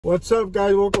What's up,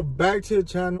 guys? Welcome back to the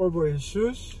channel. Boy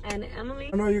Jesus and Emily.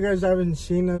 I know you guys haven't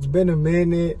seen us. It's been a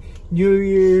minute. New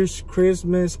Year's,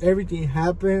 Christmas, everything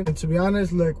happened. And to be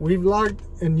honest, look, we vlogged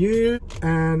in New Year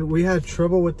and we had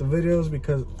trouble with the videos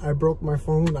because I broke my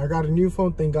phone. I got a new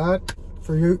phone, thank God.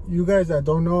 For you guys that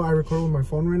don't know, I record with my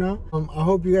phone right now. I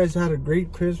hope you guys had a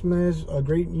great Christmas, a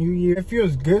great New Year. It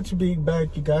feels good to be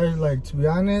back, you guys. Like, to be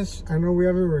honest, I know we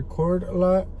haven't recorded a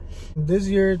lot. This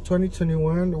year,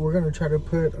 2021, we're gonna try to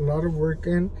put a lot of work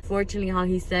in. Fortunately, how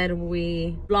he said,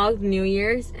 we vlogged New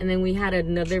Year's and then we had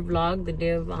another vlog the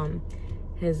day of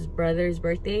his brother's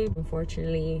birthday.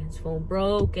 Unfortunately, his phone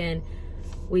broke and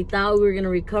we thought we were gonna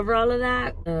recover all of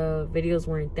that. The videos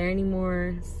weren't there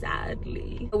anymore,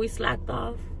 sadly. We slacked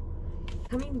off.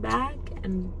 Coming back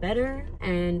and better,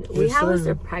 and we have a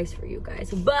surprise for you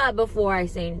guys. But before I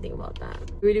say anything about that,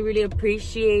 really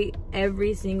appreciate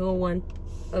every single one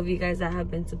of you guys that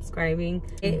have been subscribing.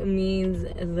 It means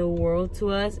the world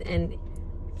to us, and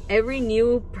every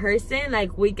new person,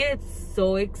 like, we get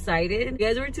so excited. If you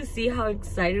guys were to see how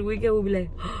excited we get, we'll be like,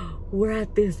 oh, we're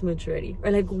at this much already,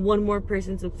 or like one more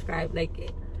person subscribed.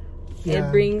 Like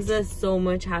it brings us so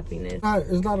much happiness.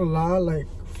 It's not a lot, like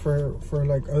for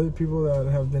like other people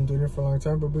that have been doing it for a long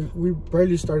time, but we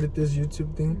barely started this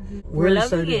YouTube thing. We're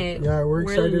loving it. Yeah, we're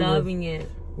excited. We're loving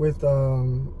it with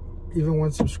even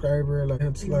one subscriber. Like,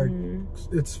 it's like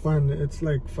it's fun. It's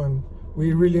like fun.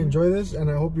 We really enjoy this, and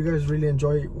I hope you guys really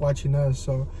enjoy watching us.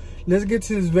 So let's get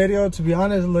to this video. To be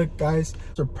honest, look, guys,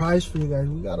 surprise for you guys.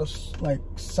 We got a like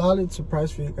solid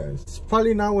surprise for you guys. It's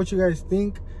probably not what you guys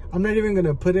think. I'm not even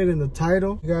gonna put it in the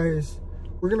title, you guys.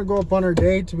 We're gonna go up on our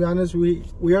day. To be honest, we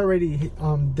already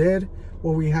did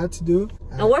what we had to do,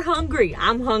 and we're hungry.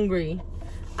 I'm hungry.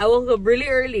 I woke up really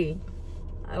early.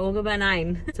 I woke up at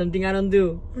 9. Something I don't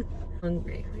do.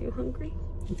 Hungry. Are you hungry?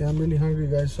 Yeah, I'm really hungry,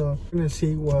 guys. So we're gonna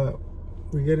see what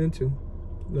we get into.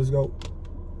 Let's go.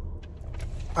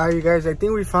 Alright, you guys, I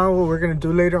think we found what we're gonna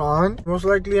do later on. Most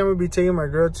likely I'm gonna be taking my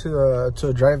girl to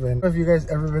a drive-in. I don't know if you guys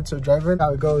ever been to a drive-in,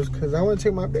 how it goes, because I want to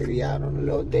take my baby out on a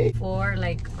little date. Before,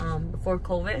 like, before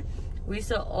COVID, we used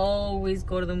to always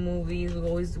go to the movies. We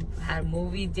always had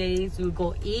movie days. We would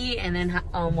go eat and then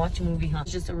watch a movie.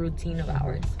 It's just a routine of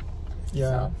ours.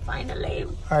 Yeah. So finally.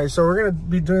 Alright, so we're gonna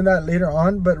be doing that later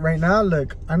on, but right now,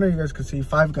 look, I know you guys can see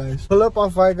Five Guys. Pull up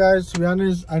on Five Guys. To be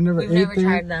honest, I never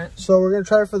tried that. So we're gonna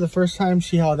try it for the first time,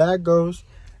 see how that goes.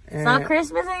 And it's not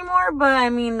Christmas anymore, but I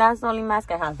mean, that's the only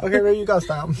mask I have. Okay, baby, you gotta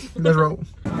stop. Let's roll.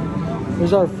 This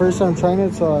is our first time trying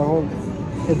it, so I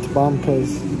hope it's bomb,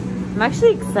 because I'm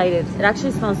actually excited. It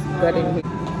actually smells good in here.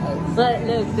 But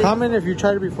look, comment if you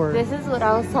tried it before. This is what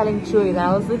I was telling Chewy, that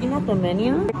I was looking at the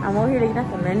menu. I'm over here looking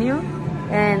at the menu,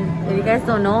 and if you guys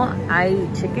don't know, I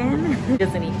eat chicken. He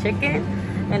doesn't eat chicken.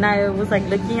 And I was like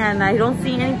looking and I don't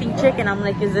see anything chicken. I'm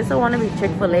like, is this a wannabe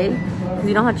Chick-fil-A? Because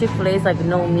you know how Chick-fil-A is like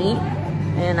no meat.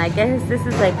 And I guess this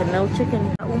is like no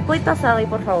chicken. Un poquito asado ahí,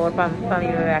 por favor, pa mi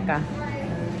bebé acá.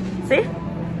 ¿Sí?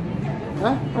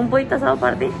 Huh? Un poquito asado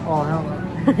para ti? Oh, hell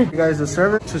no. You guys, the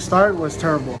service to start was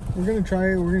terrible. We're gonna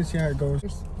try it. We're gonna see how it goes.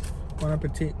 Bon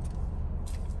appetit.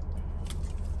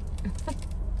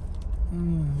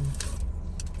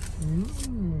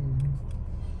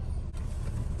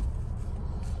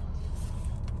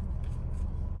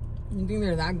 You think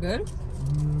they're that good?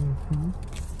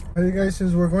 Alright, guys,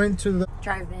 since we're going to the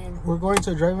drive-in. We're going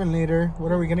to drive-in later.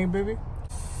 What are we getting, baby?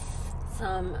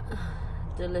 Some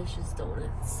delicious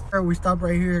donuts. We stopped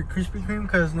right here at Krispy Kreme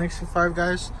because next to Five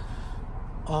Guys,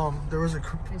 there was a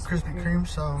Krispy Kreme,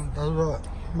 so that's what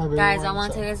my baby guys, wanted, I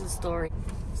want to tell you guys a story.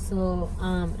 So,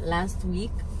 last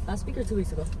week or 2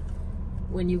 weeks ago,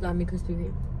 when you got me Krispy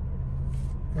Kreme.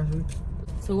 Last week.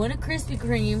 So we went to Krispy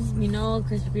Kreme, you know,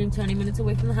 Krispy Kreme 20 minutes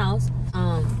away from the house.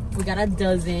 We got a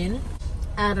dozen.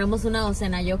 Agarramos una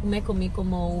docena. Yo me comí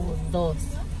como 2.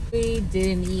 We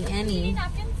didn't eat any.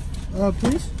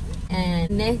 Please? And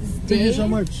next day, thank you so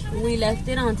much. We left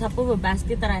it on top of a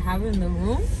basket that I have in the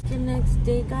room. The next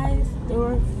day, guys, they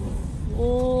were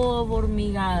full of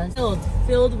hormigas.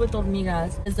 Filled with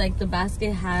hormigas. It's like the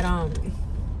basket had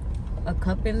a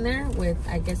cup in there with,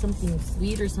 I guess, something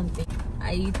sweet or something.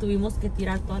 Ahí tuvimos que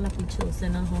tirar toda la pinche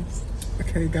docena.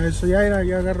 Okay, guys, so ya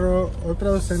agarró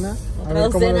otra docena. Otra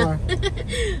docena.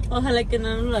 Ojalá que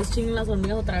no nos las chinguen las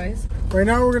hormigas otra vez. Right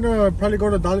now, we're gonna probably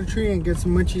go to Dollar Tree and get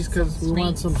some munchies because we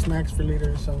want some snacks for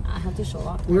later. So I have to show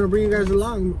off. We're gonna bring you guys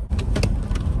along.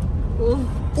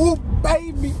 Oh,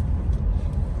 baby!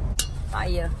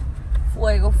 Fire.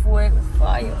 Fuego, fuego,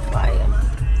 fire, fire.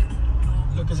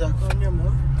 Look, is that going, mi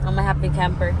amor? I'm a happy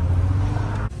camper.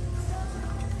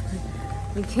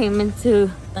 We came into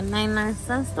the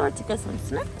 99-cent store to get some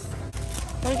snacks.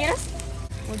 ¿Qué quieres?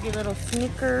 We'll get little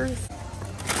Snickers.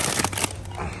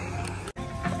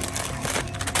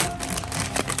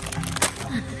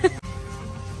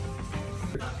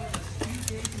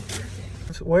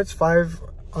 Well, it's 5,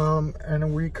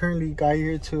 and we currently got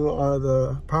here to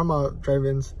the Paramount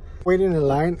drive-ins. Waiting in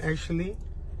line, actually.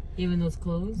 Even though it's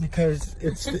closed? Because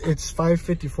it's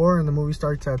 5:54 and the movie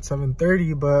starts at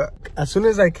 7:30. But as soon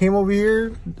as I came over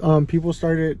here, people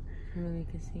started. I don't know if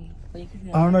you can see. But you can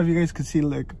see. I don't know if you guys could see.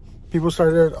 Like, people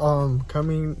started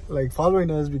coming, like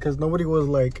following us because nobody was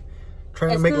like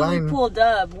trying to make line. We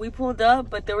pulled up,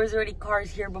 but there was already cars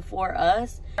here before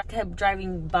us. I kept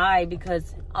driving by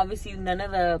because obviously none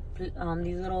of the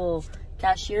these little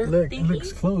cashier Look, it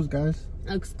looks closed, guys.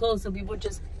 Looks closed, so people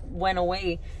just went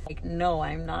away. Like, no,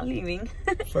 I'm not leaving.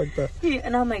 Fuck that.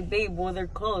 And I'm like, babe, well, they're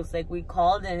closed. Like, we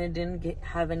called and it didn't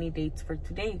have any dates for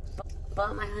today.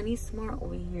 But my honey's smart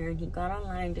over here, and he got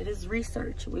online, did his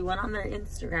research. We went on their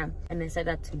Instagram, and it said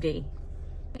that today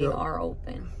they are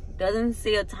open. Doesn't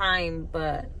say a time,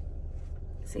 but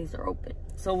it says they're open.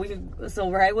 So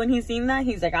right when he seen that,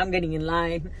 he's like, I'm getting in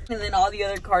line. And then all the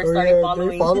other cars started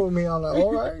following. They followed me. I'm like,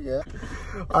 all right, yeah.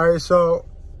 All right, so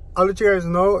I'll let you guys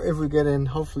know if we get in,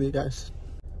 hopefully, guys.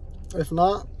 If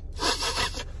not,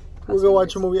 we'll go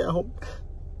watch a movie at home.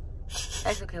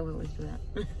 That's okay, we always do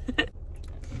that.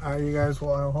 All right, you guys,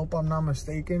 well, I hope I'm not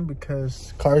mistaken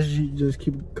because cars just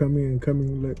keep coming and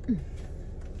coming. Look,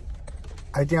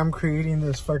 I think I'm creating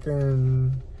this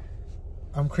fucking...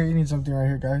 I'm creating something right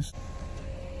here, guys.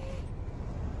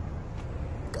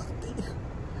 God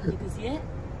damn. You can see it?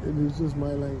 It is just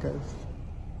my line, guys.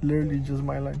 Literally just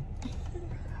my line.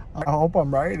 I hope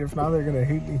I'm right. If not, they're gonna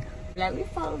hate me. Let me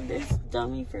follow this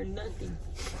dummy for nothing.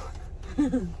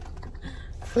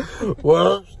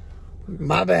 Well,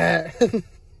 my bad.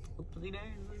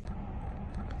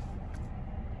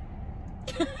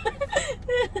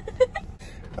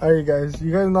 Alright, guys.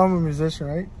 You guys know I'm a musician,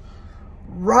 right?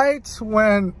 Right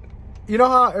when, you know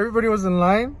how everybody was in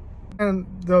line and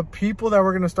the people that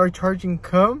were gonna start charging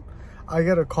come, I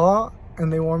get a call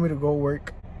and they want me to go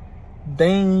work.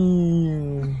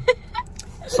 Dang.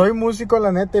 Soy músico,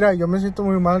 la neta, mira, yo me siento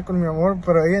muy mal con mi amor,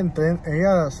 pero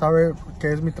ella sabe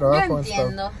que es mi trabajo and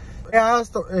stuff. I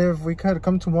asked if we could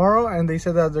come tomorrow, and they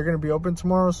said that they're going to be open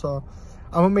tomorrow, so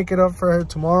I'm going to make it up for her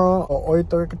tomorrow. Hoy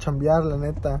tengo que chambear, la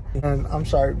neta. And I'm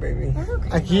sorry, baby. Okay,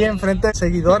 aquí enfrente de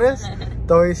seguidores,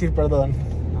 te voy a decir perdón.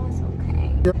 Oh, it's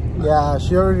okay. Yeah,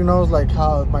 she already knows like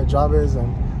how my job is,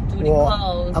 and well,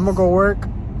 I'm going to go work,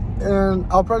 and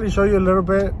I'll probably show you a little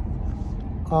bit.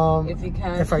 If you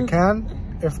can. If I can.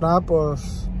 If not,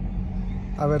 pues,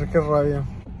 a ver qué rollo.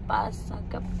 Pasa,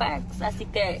 que pex. Así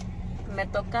que me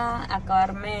toca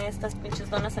acabarme estas pinches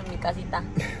donas en mi casita.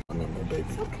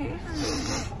 It's okay.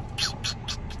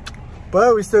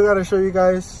 But we still gotta show you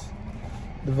guys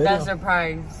the video. That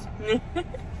surprise.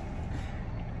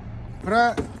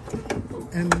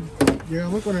 And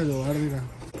llegamos con el lugar, mira.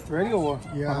 Ready or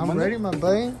what? Yeah, I'm ready, my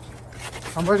buddy.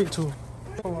 I'm ready too.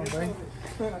 Oh, my buddy.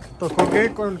 Tocó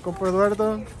que con el compa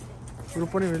Eduardo.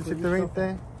 Grupo nivel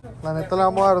 720. La neta le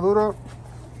vamos a dar duro.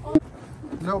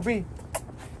 Little B.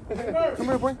 Come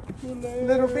here, boy.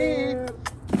 Little B.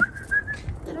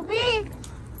 Little B.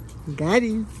 Got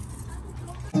him.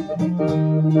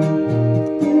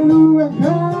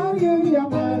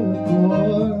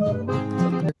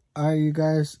 Alright, you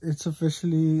guys. It's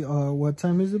officially, what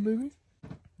time is it, baby?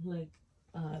 Like,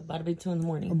 about to be 2 in the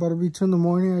morning. About to be 2 in the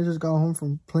morning. I just got home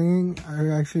from playing. I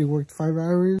actually worked 5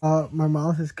 hours. My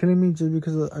mouth is killing me just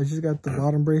because I just got the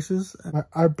bottom braces.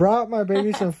 I brought my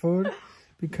baby some food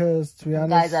because, to be honest,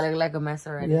 guys, I look like a mess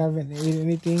already. We haven't ate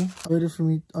anything. Ready for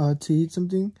me to eat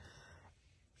something.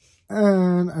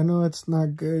 And I know it's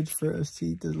not good for us to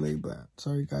eat this late, but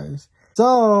sorry, guys.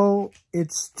 So,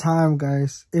 it's time,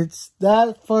 guys. It's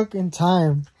that fucking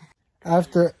time.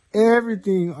 After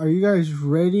everything, are you guys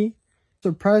ready?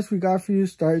 Surprise we got for you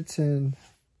starts in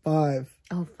 5.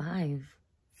 Oh, 5.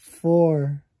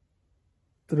 4,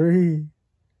 3,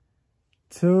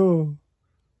 2,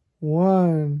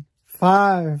 1.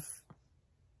 5,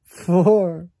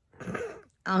 4,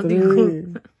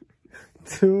 3,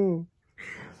 2,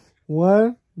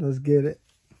 1. Let's get it.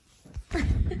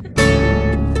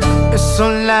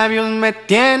 Esos labios me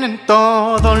tienen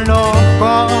todo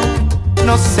loco.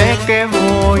 No sé qué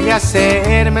voy a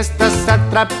hacer, me estás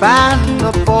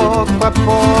atrapando poco a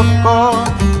poco,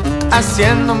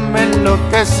 haciéndome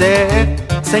enloquecer.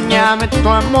 Enséñame tu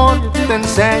amor, yo te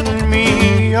enseño el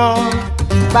mío,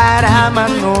 para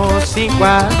amarnos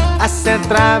igual, hacer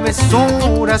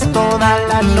travesuras toda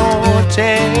la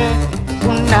noche.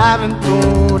 Una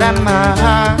aventura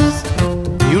más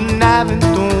y una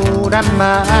aventura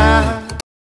más.